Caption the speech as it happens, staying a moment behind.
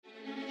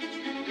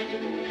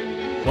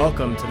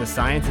Welcome to the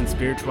Science and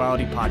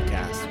Spirituality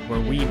Podcast, where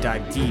we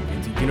dive deep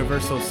into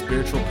universal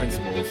spiritual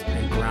principles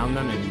and ground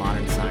them in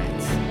modern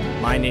science.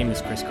 My name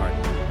is Chris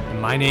Carden.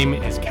 And my name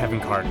is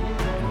Kevin Carden.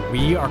 And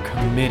we are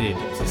committed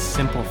to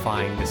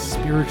simplifying the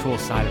spiritual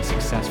side of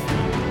success for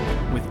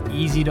you with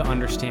easy to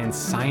understand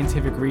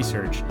scientific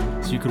research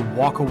so you could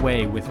walk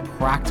away with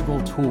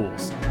practical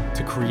tools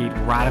to create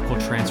radical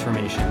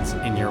transformations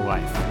in your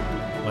life.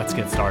 Let's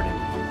get started.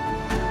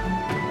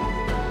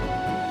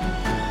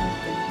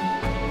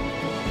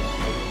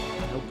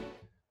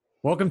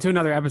 Welcome to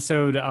another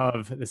episode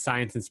of the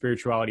Science and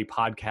Spirituality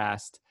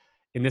Podcast.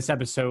 In this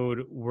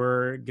episode,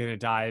 we're going to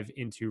dive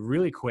into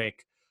really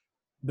quick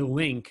the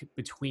link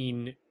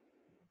between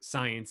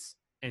science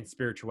and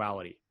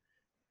spirituality,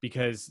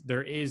 because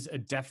there is a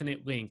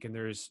definite link, and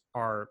there's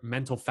our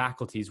mental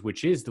faculties,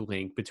 which is the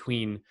link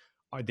between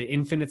the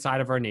infinite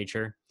side of our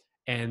nature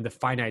and the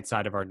finite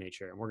side of our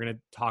nature. And we're going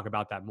to talk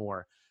about that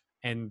more.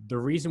 And the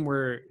reason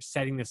we're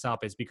setting this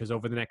up is because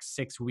over the next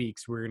 6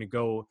 weeks, we're going to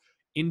go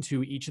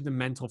into each of the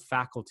mental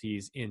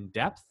faculties in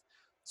depth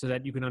so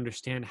that you can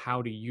understand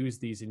how to use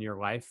these in your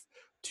life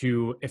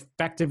to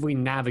effectively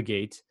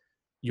navigate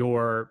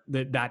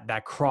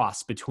that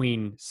cross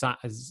between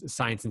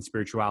science and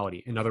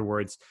spirituality. In other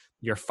words,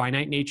 your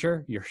finite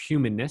nature, your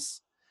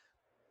humanness,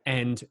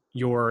 and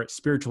your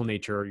spiritual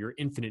nature, or your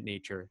infinite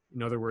nature.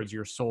 In other words,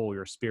 your soul,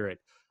 your spirit,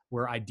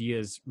 where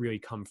ideas really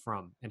come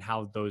from and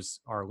how those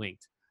are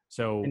linked.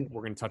 So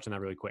we're going to touch on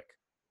that really quick.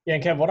 Yeah,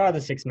 Kev, what are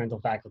the 6 mental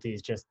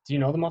faculties? Do you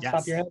know them off the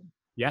top of your head?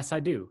 Yes, I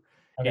do.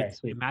 Okay, it's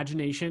sweet.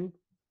 Imagination,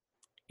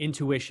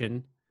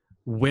 intuition,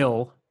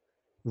 will,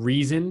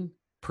 reason,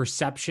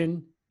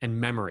 perception,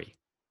 and memory.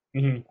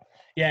 Mm-hmm.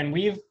 Yeah, and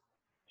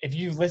if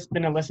you've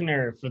been a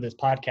listener for this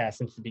podcast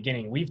since the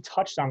beginning, we've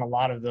touched on a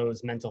lot of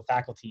those mental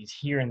faculties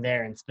here and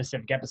there in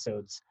specific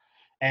episodes.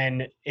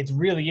 And it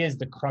really is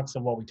the crux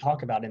of what we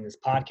talk about in this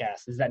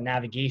podcast, is that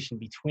navigation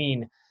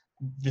between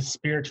the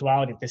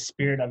spirituality, the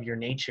spirit of your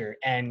nature,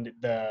 and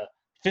the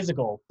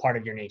physical part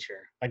of your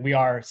nature. Like, we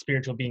are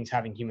spiritual beings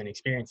having human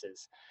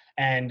experiences.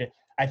 And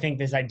I think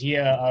this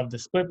idea of the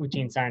split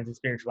between science and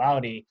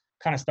spirituality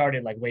kind of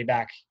started like way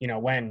back,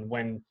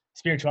 when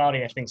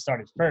spirituality, I think,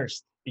 started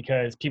first,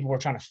 because people were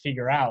trying to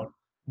figure out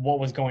what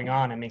was going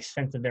on and make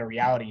sense of their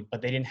reality,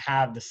 but they didn't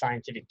have the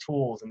scientific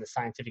tools and the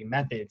scientific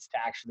methods to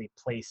actually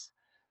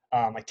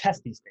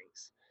test these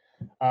things.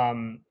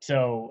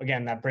 So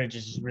again, that bridge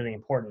is just really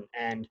important.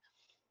 And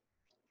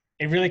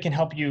it really can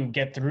help you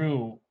get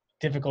through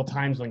difficult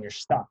times when you're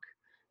stuck.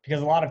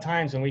 Because a lot of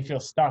times when we feel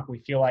stuck, we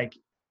feel like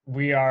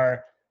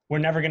we're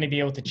never going to be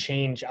able to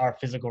change our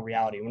physical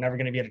reality. We're never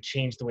going to be able to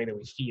change the way that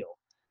we feel.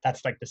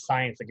 That's like the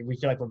science. Like, we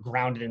feel like we're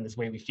grounded in this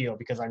way we feel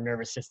because our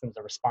nervous systems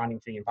are responding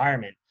to the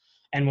environment.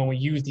 And when we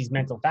use these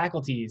mental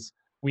faculties,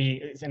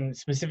 and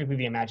specifically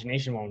the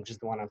imagination one, which is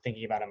the one I'm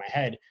thinking about in my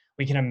head,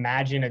 we can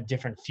imagine a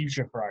different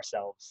future for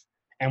ourselves.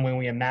 And when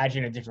we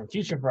imagine a different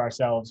future for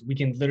ourselves, we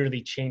can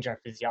literally change our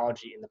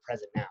physiology in the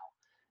present now.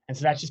 And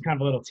so that's just kind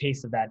of a little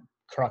taste of that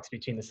crux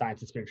between the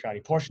science and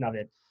spirituality portion of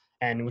it.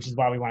 And which is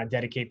why we want to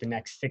dedicate the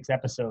next 6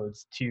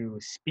 episodes to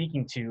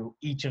speaking to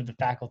each of the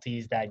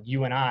faculties that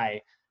you and I,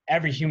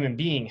 every human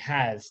being,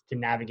 has to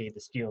navigate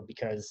this field,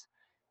 because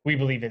we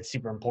believe it's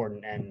super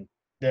important. And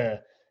the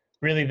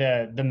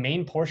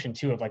main portion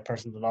too of like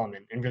personal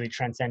development and really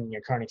transcending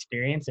your current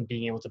experience and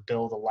being able to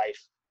build a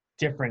life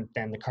different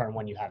than the current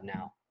one you have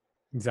now.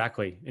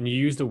 Exactly. And you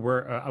used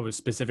a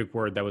specific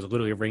word that was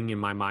literally ringing in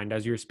my mind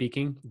as you were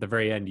speaking. At the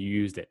very end, you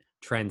used it: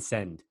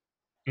 transcend.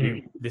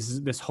 Mm-hmm.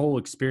 This whole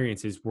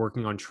experience is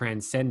working on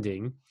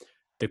transcending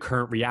the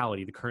current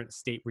reality, the current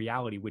state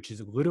reality, which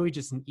is literally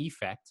just an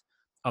effect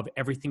of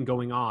everything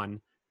going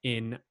on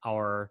in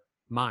our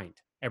mind,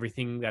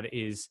 everything that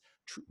is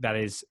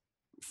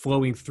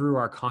flowing through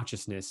our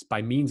consciousness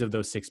by means of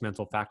those 6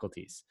 mental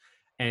faculties.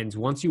 And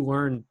once you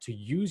learn to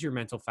use your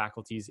mental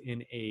faculties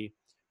in a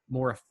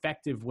more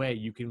effective way,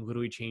 you can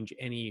literally change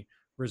any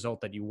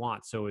result that you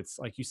want. So it's,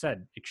 like you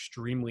said,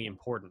 extremely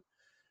important.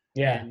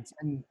 Yeah.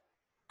 And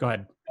go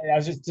ahead. I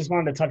was just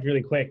wanted to touch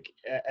really quick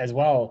as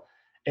well,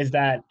 is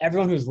that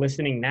everyone who's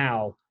listening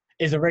now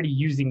is already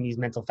using these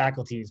mental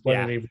faculties,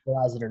 whether they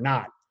realize it or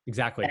not.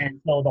 Exactly.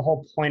 And so the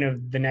whole point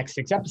of the next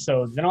 6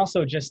 episodes, and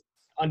also just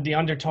on the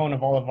undertone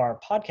of all of our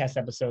podcast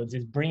episodes,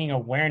 is bringing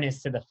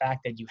awareness to the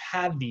fact that you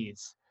have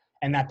these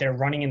and that they're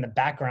running in the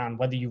background,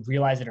 whether you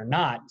realize it or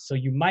not. So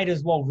you might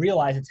as well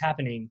realize it's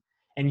happening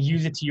and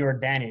use it to your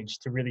advantage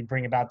to really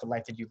bring about the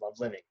life that you love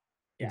living.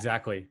 Yeah.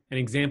 Exactly. An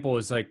example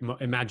is like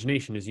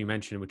imagination, as you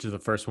mentioned, which is the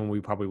first one we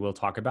probably will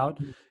talk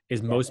about,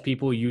 is most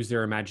people use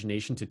their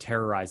imagination to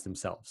terrorize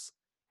themselves.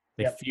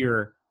 They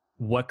fear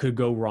what could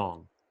go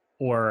wrong,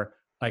 or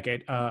like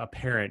a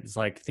parent is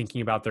like thinking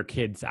about their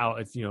kids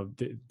out. It's,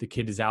 the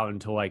kid is out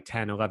until like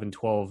 10, 11,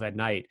 12 at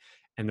night.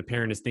 And the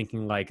parent is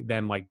thinking like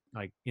them, like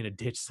in a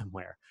ditch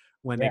somewhere.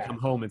 When they come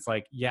home, it's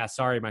like, yeah,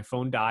 sorry, my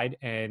phone died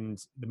and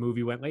the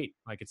movie went late.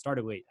 Like, it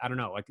started late. I don't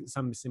know, like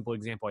some simple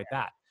example like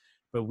that.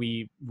 But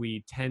we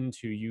tend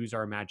to use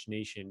our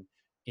imagination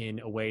in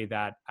a way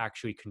that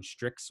actually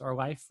constricts our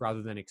life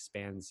rather than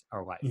expands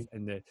our life.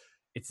 And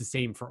it's the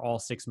same for all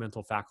 6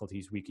 mental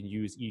faculties. We can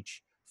use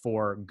each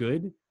for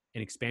good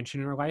and expansion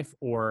in our life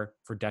or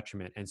for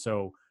detriment. And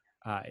so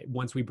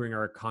once we bring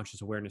our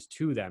conscious awareness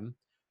to them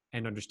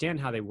and understand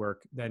how they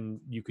work, then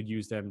you could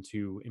use them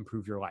to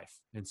improve your life.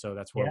 And so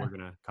that's what we're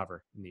going to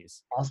cover in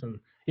these. Awesome.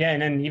 Yeah.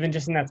 And then even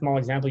just in that small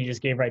example you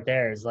just gave right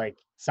there is like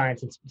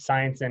science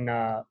and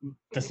the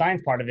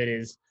science part of it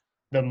is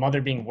the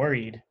mother being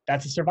worried.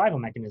 That's a survival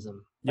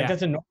mechanism. Like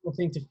that's a normal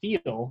thing to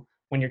feel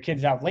when your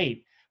kid's out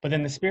late. But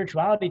then the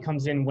spirituality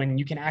comes in when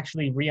you can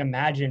actually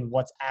reimagine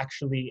what's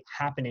actually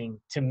happening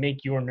to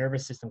make your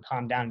nervous system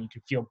calm down. You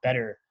can feel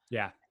better.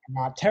 Yeah.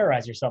 Not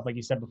terrorize yourself, like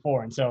you said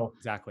before. And so,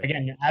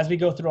 again, as we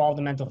go through all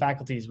the mental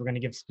faculties, we're going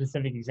to give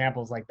specific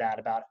examples like that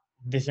about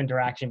this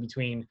interaction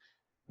between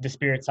the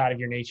spirit side of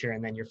your nature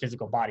and then your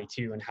physical body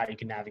too, and how you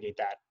can navigate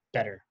that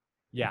better.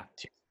 Yeah.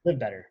 To live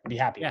better, be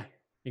happy. Yeah,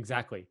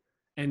 exactly.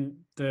 And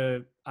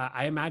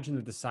I imagine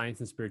that the science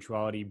and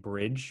spirituality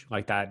bridge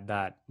like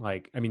that,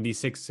 like, I mean, these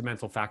 6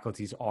 mental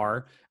faculties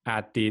are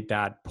at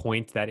that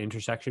point, that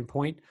intersection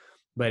point.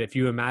 But if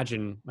you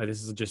imagine, like,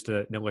 this is just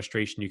an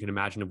illustration you can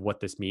imagine of what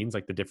this means,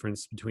 like the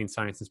difference between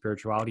science and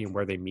spirituality and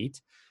where they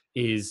meet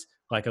is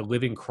like a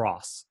living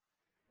cross.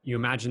 You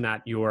imagine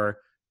that your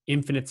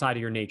infinite side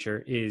of your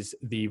nature is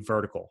the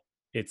vertical.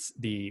 Is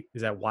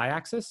that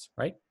y-axis,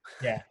 right?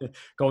 Yeah.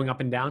 Going up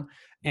and down.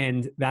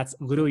 And that's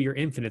literally your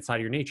infinite side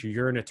of your nature.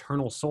 You're an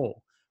eternal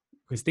soul.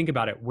 Because think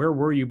about it. Where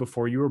were you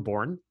before you were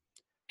born?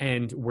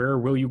 And where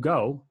will you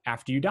go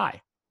after you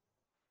die?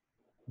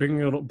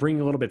 Bring a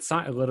little bit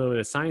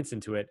of science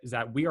into it is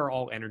that we are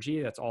all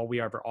energy. That's all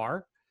we ever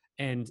are.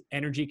 And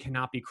energy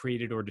cannot be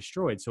created or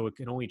destroyed. So it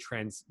can only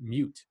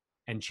transmute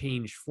and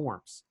change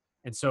forms.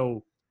 And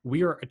so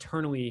we are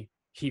eternally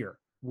here.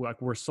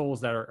 We're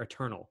souls that are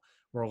eternal.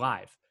 We're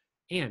alive.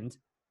 And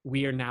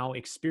we are now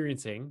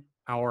experiencing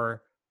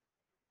our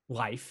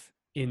life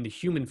in the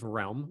human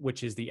realm,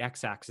 which is the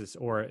x-axis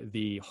or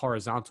the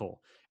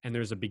horizontal. And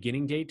there's a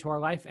beginning date to our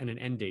life and an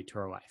end date to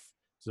our life.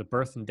 There's a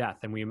birth and death.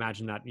 And we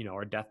imagine that,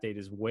 our death date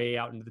is way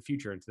out into the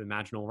future, into the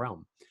imaginal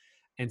realm.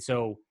 And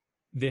so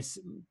this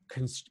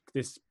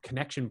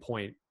connection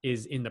point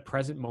is in the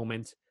present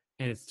moment,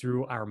 and it's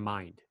through our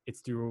mind.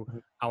 It's through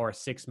our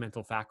 6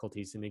 mental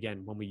faculties. And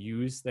again, when we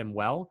use them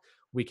well,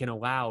 we can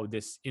allow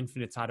this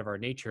infinite side of our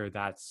nature,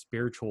 that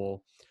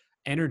spiritual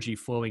energy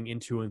flowing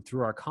into and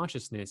through our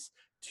consciousness,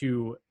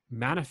 to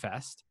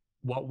manifest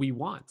what we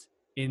want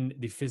in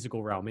the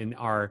physical realm, in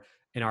our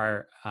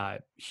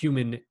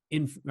human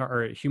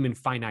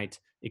finite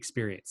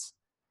experience.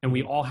 And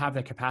we all have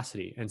that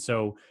capacity. And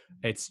so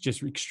it's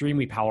just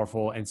extremely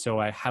powerful. And so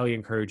I highly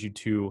encourage you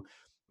to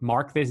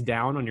mark this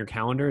down on your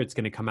calendar. It's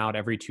going to come out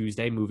every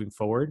Tuesday moving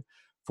forward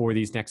for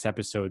these next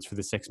episodes for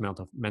the 6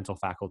 mental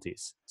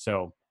faculties.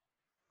 So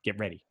get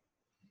ready.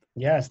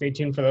 Yeah, stay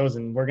tuned for those.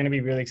 And we're going to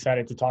be really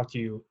excited to talk to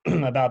you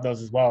about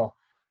those as well.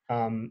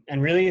 And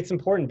really, it's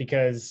important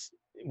because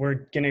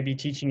we're going to be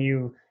teaching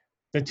you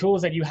the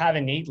tools that you have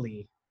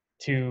innately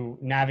to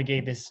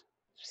navigate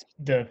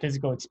the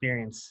physical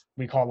experience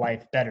we call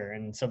life better.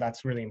 And so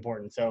that's really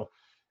important. So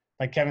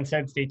like Kevin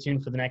said, stay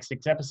tuned for the next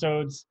 6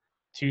 episodes.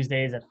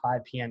 Tuesdays at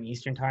 5 p.m.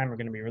 Eastern time, we're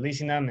going to be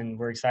releasing them, and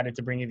we're excited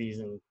to bring you these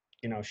and,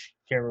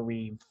 share what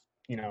we've,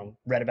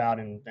 read about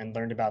and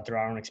learned about through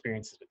our own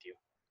experiences with you.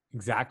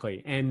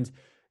 Exactly. And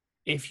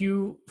if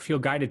you feel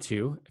guided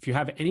to, if you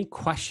have any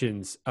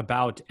questions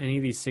about any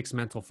of these 6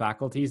 mental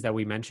faculties that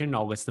we mentioned,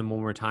 I'll list them one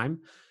more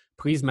time.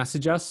 Please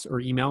message us or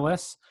email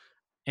us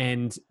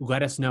and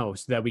let us know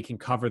so that we can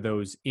cover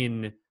those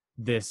in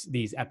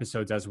these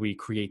episodes as we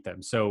create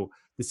them. So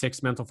the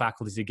 6 mental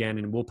faculties again,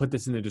 and we'll put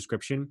this in the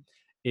description,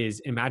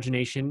 is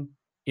imagination,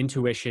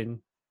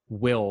 intuition,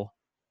 will,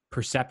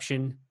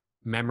 perception,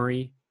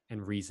 memory,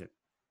 and reason.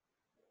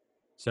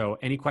 So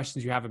any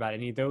questions you have about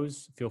any of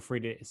those, feel free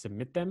to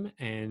submit them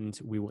and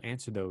we will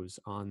answer those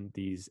on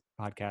these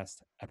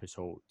podcast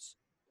episodes.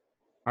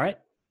 All right.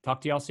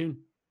 Talk to y'all soon.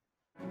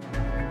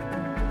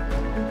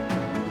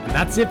 And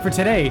that's it for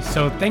today.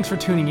 So thanks for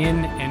tuning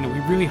in, and we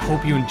really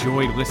hope you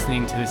enjoyed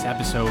listening to this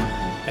episode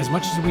as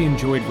much as we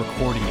enjoyed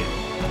recording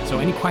it. So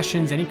any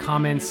questions, any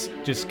comments,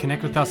 just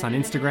connect with us on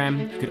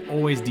Instagram. You could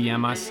always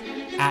DM us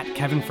at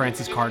Kevin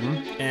Francis Carton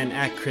and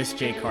at Chris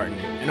J. Carton.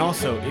 And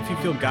also, if you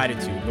feel guided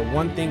to, the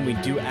one thing we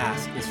do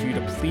ask is for you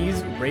to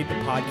please rate the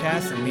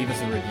podcast and leave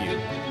us a review.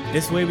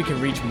 This way we can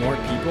reach more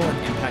people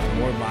and impact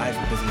more lives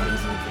with this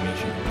amazing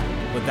information.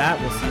 With that,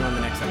 we'll see you on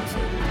the next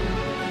episode.